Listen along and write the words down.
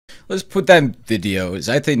Let's put that in videos.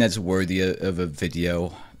 I think that's worthy of a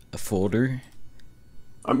video, a folder.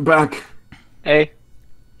 I'm back. Hey,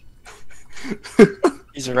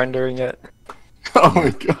 he's rendering it. Oh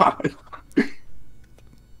my god.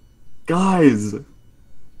 Guys,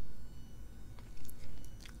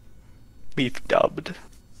 We've dubbed.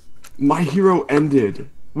 My Hero ended.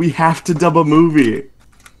 We have to dub a movie.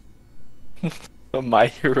 The My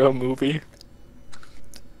Hero movie.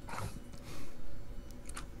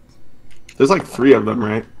 There's like 3 of them,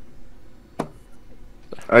 right?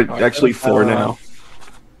 Actually 4 now.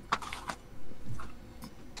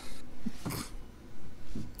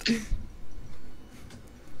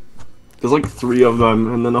 There's like 3 of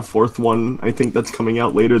them, and then a 4th one, I think that's coming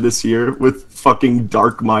out later this year with fucking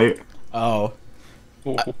Dark Might. Oh.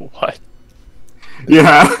 What?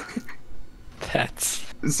 Yeah. That's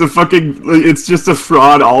It's just a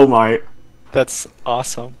fraud All Might. that's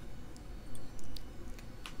awesome.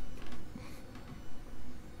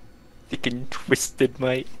 Freaking Twisted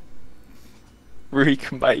Might.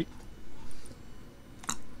 Reek Might.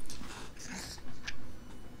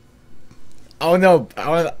 I don't know.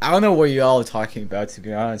 I don't know what you all are talking about, to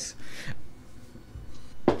be honest.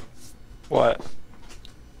 What?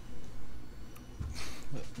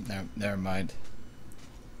 Never mind.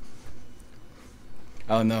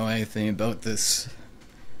 I don't know anything about this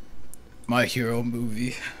My Hero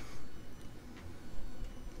movie.